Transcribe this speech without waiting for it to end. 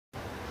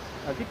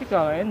A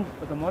typical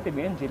automotive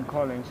engine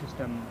cooling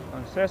system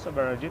consists of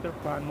a radiator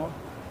fan,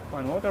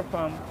 one water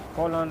pump,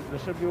 coolant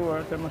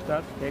reservoir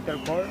thermostat,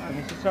 heater core, and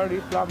necessary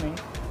plumbing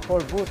for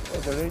both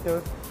of the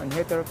radiator and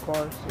heater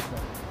core system.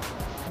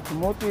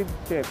 Automotive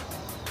tips.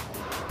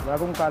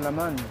 Bagong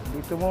kalaman,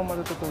 dito mo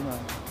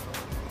matututunan.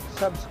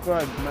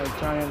 Subscribe my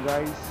channel,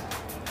 guys.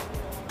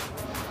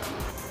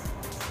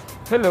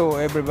 Hello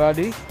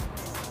everybody.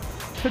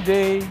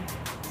 Today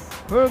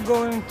we're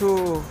going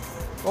to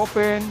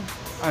open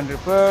and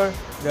repair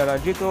the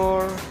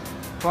radiator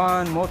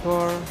fan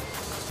motor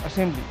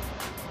assembly.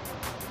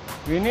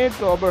 We need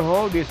to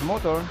overhaul this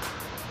motor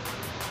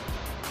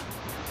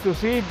to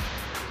save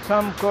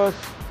some cost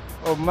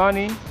of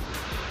money.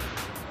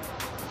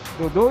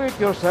 To do it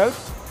yourself,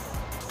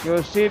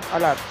 you'll save a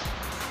lot.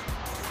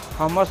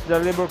 How much the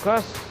labor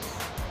cost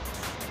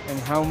and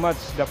how much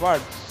the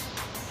parts.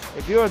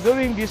 If you are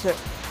doing this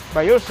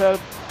by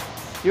yourself,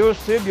 you'll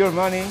save your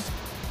money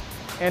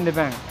in the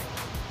bank.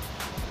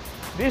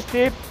 This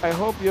tip, I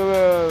hope you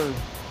will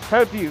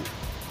help you.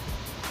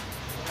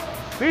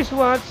 Please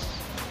watch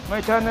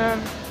my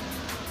channel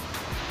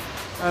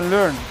and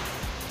learn.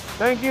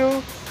 Thank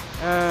you,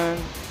 and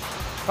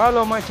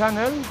follow my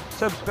channel,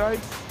 subscribe,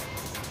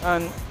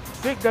 and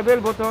click the bell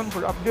button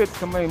for updates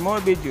to my more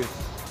videos.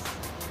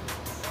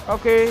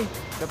 Okay,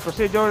 the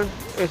procedure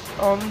is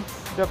on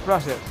the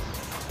process.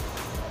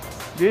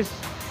 This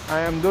I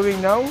am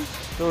doing now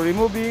to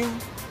removing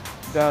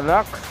the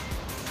lock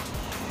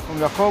from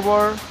the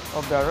cover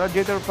of the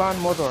radiator fan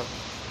motor,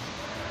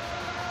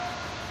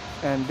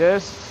 and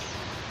this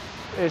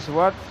is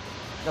what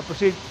the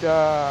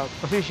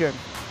position.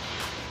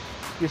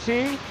 You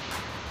see,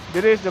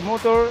 there is the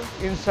motor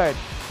inside,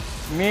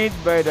 made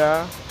by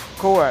the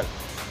coil,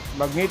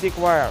 magnetic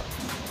wire.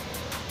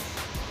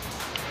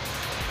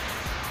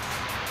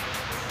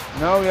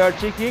 Now we are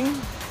checking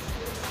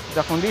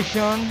the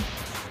condition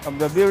of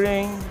the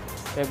bearing,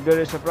 if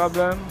there is a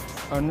problem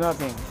or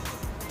nothing.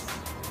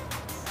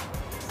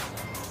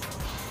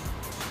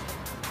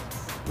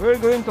 We're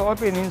going to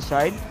open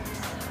inside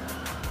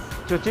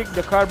to check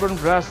the carbon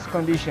brush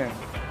condition.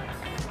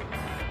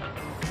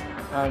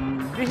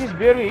 And this is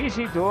very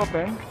easy to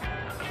open,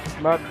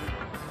 but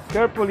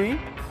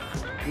carefully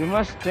you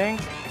must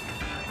think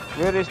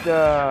where is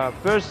the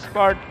first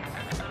part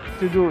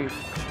to do it.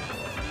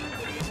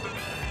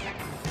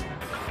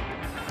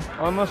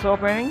 Almost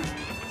opening,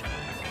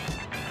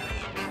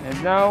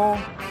 and now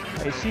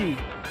I see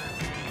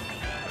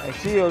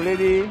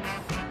already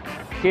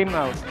came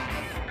out.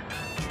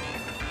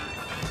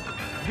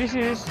 This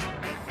is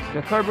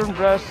the carbon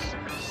brush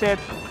set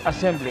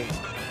assembly.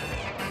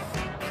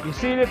 You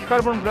see that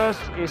carbon brush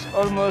is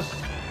almost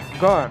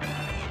gone.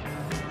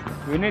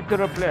 We need to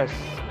replace,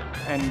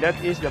 and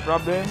that is the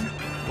problem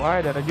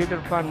why the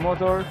radiator fan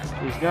motor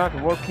is not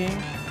working,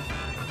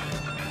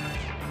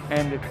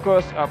 and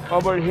because of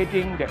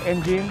overheating the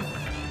engine.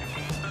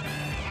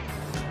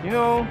 You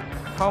know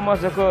how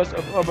much the cost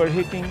of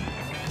overheating?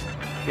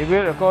 It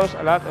will cost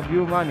a lot of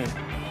you money.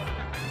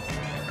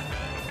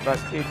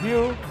 But if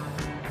you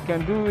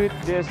can do it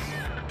this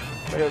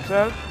by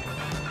yourself,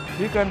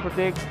 you can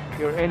protect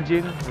your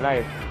engine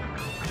life.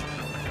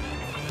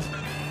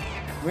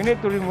 We need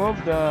to remove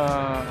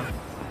the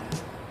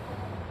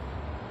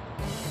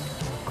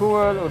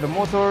coil of the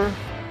motor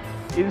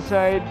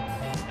inside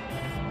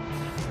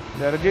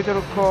the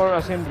radiator core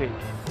assembly.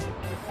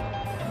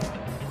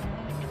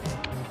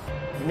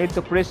 You need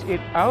to press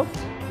it out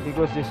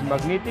because this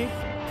magnetic,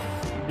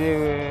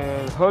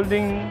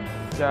 holding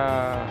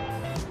the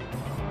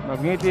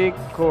magnetic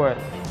coil.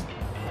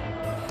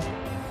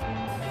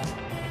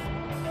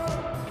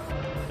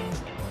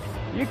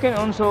 You can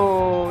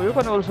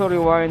also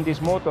rewind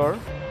this motor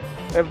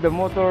if the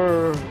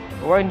motor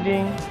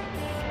winding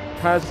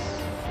has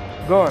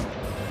gone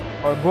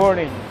or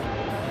burning.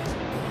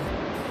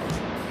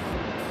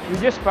 You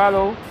just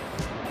follow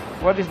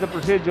what is the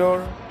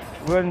procedure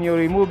when you're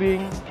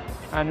removing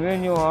and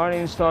when you are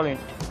installing.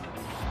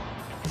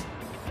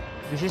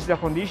 This is the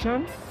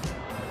condition.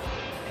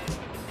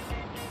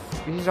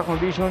 This is the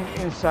condition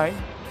inside.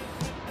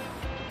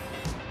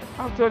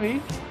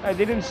 Actually, I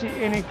didn't see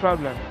any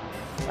problem.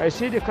 I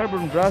see the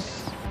carbon brush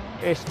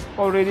is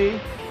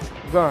already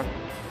gone.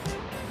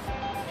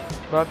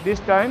 But this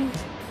time,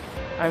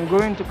 I'm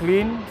going to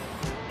clean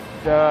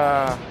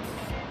the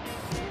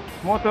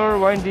motor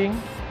winding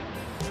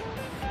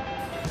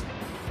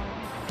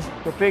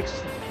to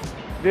fix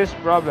this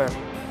problem.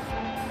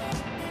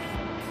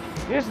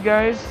 This,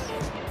 guys,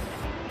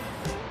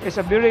 is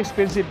a very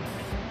expensive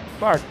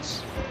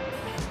parts.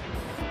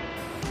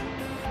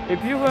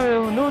 If you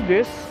know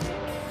this,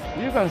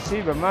 you can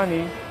save the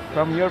money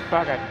from your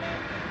pocket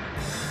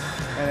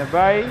and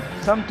buy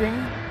something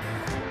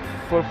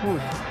for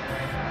food.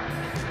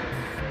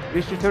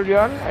 This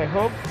tutorial, I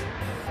hope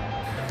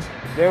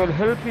they will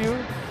help you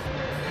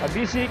a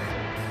basic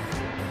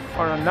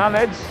or a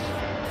knowledge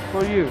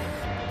for you.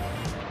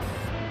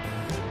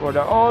 For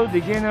the all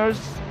beginners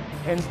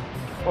and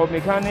or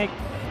mechanic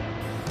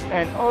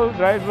and all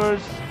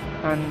drivers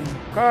and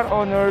car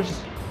owners,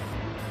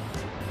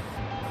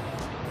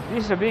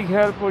 This is a big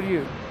help for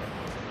you.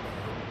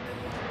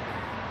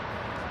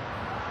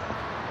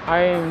 I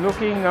am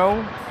looking now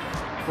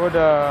for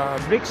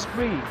the brake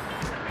spray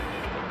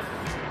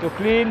to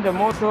clean the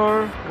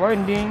motor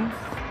winding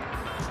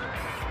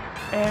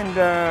and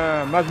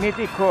the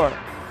magnetic core.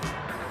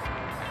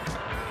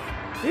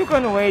 You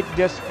can wait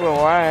just for a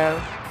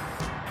while.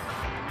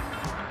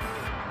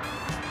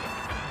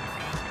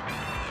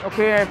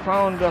 Okay, I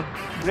found the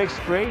brake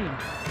spray.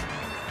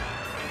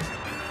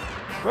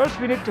 First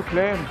we need to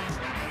clean.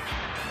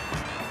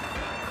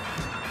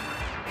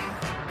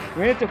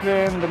 We need to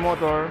clean the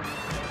motor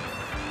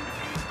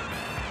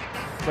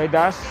by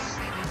dust,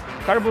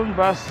 carbon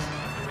brush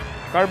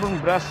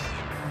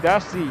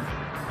dusty.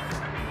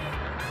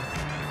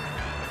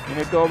 You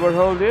need to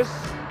overhaul this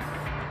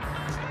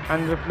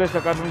and replace the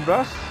carbon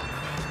brush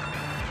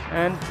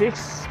and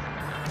fix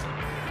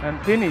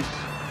and finish.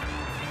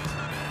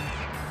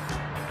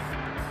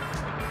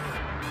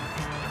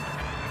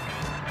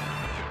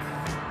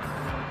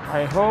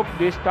 I hope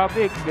this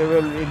topic they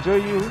will enjoy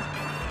you,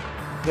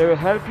 they will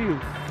help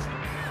you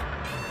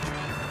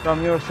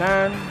from your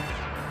son,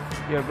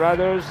 your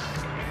brothers,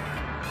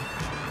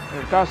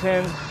 your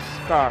cousin's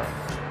car.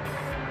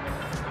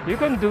 You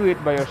can do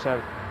it by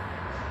yourself.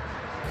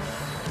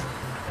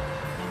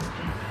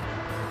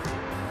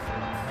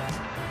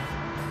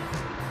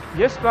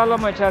 Just follow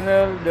my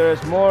channel.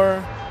 There's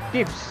more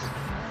tips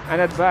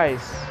and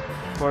advice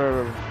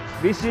for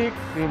basic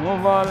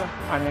removal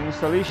and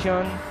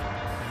installation.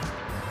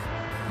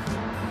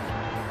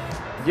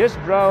 Just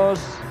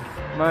browse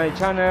my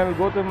channel,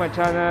 go to my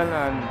channel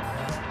and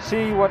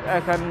see what I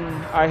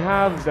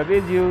have the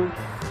video,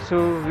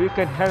 so we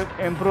can help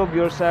improve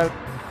yourself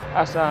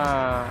as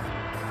a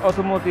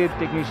automotive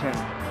technician.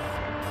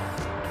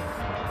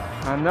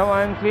 And now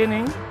I'm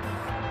cleaning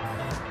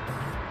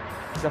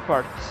the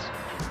parts.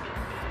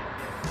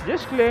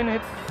 Just clean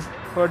it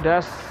for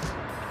dust.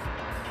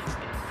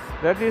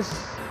 That is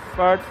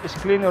part is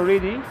clean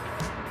already,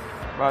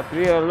 but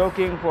we are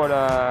looking for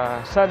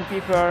the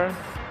sandpaper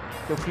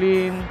to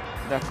clean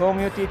the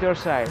commutator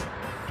side.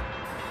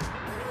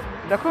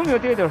 The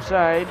commutator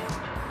side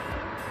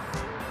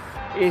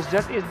is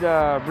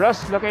the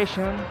brush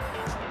location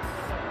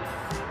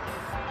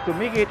to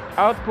make it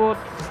output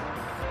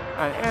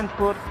and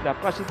input the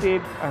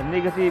positive and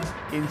negative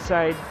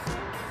inside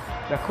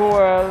the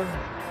coil,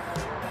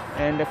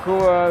 and the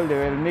coil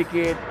they will make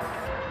it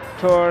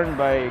turn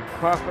by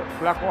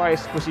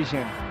clockwise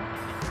position.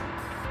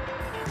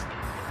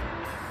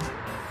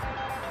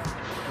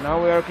 Now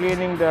we are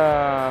cleaning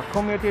the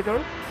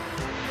commutator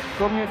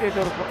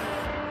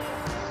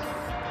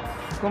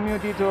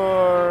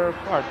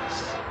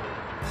parts.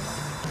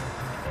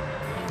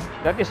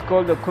 That is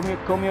called the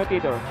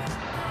commutator.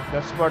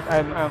 That's what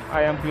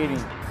I am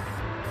cleaning.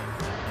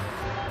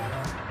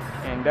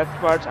 And that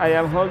part I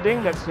am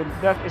holding,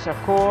 that is a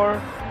core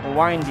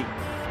winding,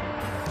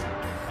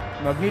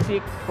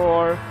 magnetic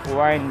core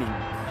winding.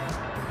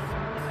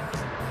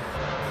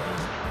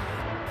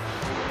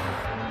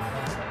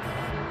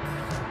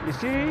 You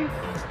see,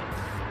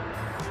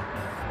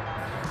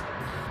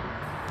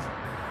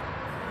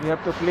 you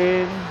have to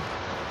clean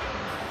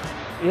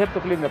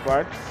the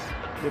parts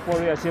before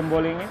we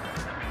assembling it.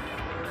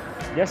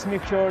 Just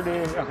make sure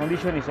the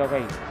condition is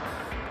okay.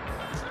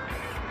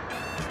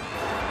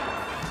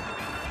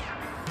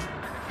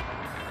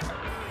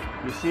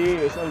 You see,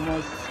 it's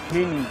almost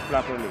cleaning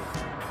properly.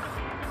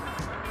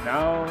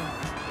 Now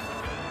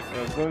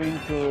we're going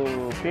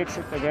to fix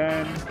it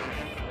again.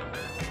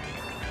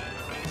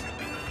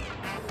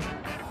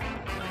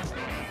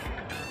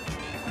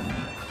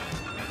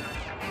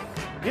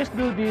 Just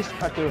do this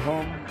at your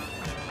home.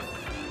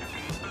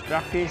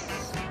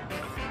 Practice.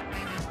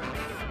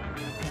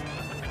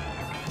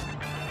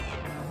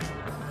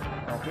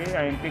 Okay,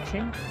 I am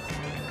fixing.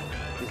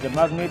 Is the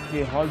magnet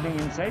you're holding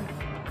inside?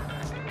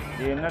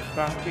 They are not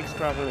fixed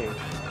properly.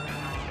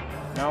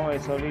 Now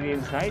it's already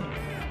inside.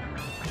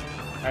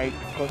 I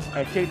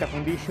check the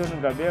condition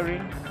of the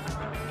bearing.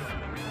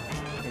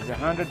 It's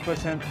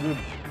 100% good.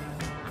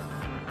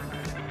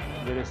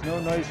 There is no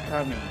noise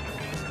coming.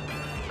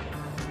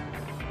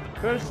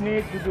 First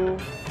need to do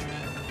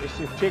is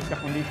to check the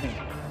condition.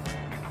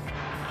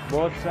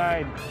 Both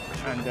sides,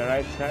 and the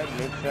right side,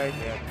 left side,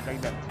 yeah,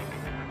 like that.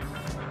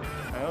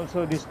 And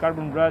also this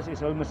carbon brush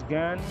is almost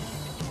gone.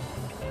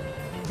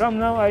 From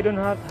now I don't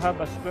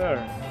have a spare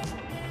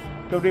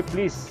to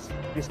replace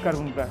this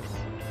carbon brush.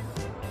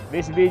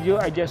 This video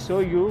I just show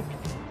you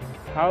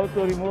how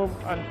to remove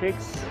and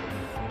fix,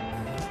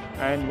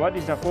 and what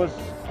is the cause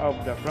of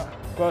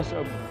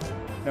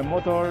the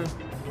motor,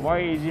 why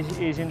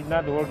isn't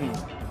not working.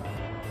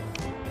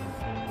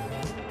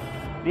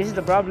 This is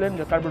the problem,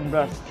 the carbon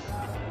brush.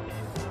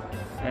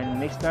 And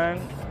next time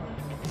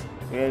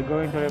we are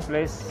going to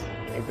replace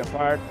if the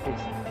part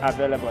is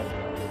available.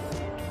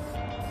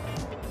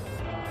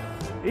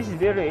 This is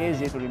very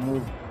easy to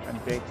remove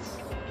and fix.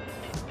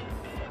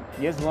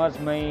 Just watch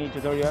my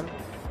tutorial,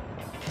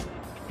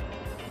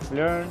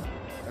 learn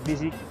the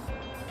basic,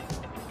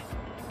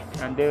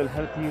 and they will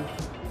help you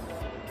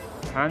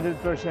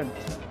 100%.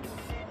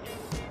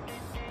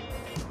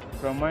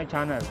 from my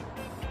channel.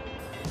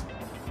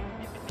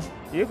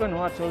 You can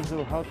watch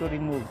also how to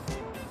remove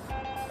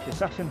the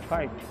suction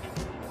pipe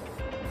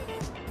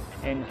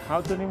and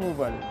how to remove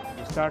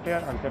the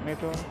starter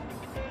alternator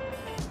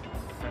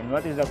and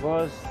what is the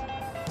cause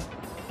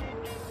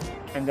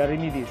and the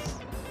remedies,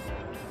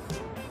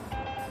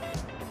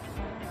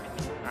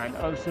 and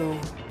also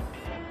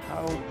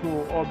how to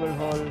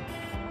overhaul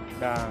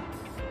the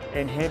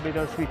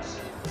inhibitor switch.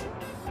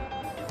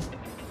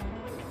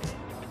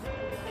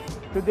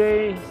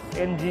 Today's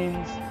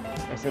engines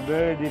is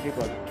very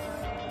difficult.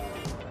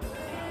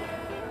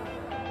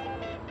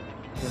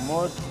 The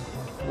most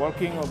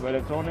working of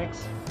electronic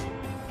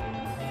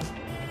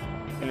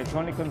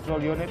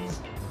control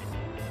units.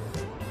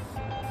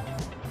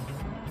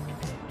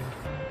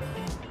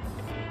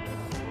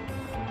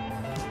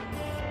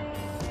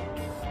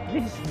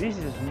 This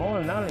is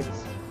small knowledge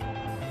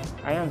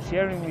I am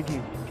sharing with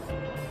you.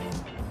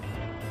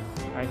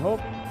 I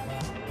hope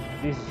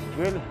this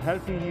will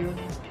help you.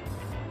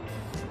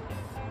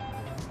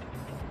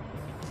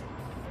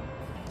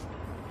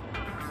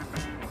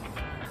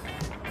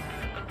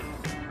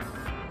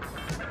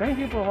 Thank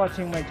you for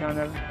watching my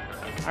channel.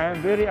 I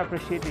am very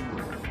appreciative.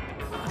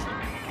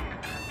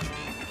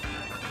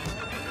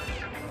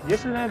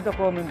 Just leave the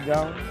comment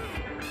down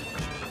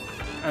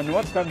and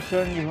what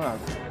concern you have.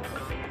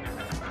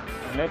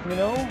 And let me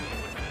know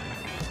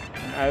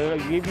and I will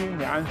give you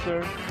the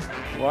answer.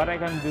 What I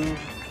can do,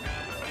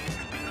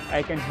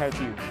 I can help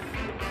you.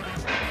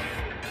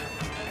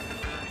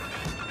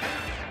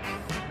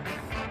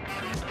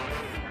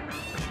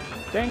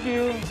 Thank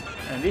you,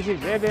 and this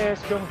is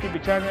ABS Chong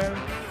TV channel.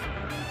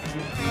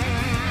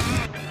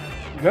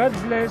 God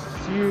bless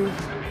you,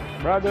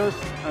 brothers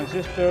and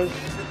sisters.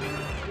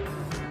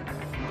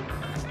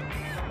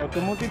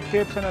 Automotive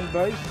tips and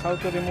advice how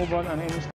to remove an uninstalled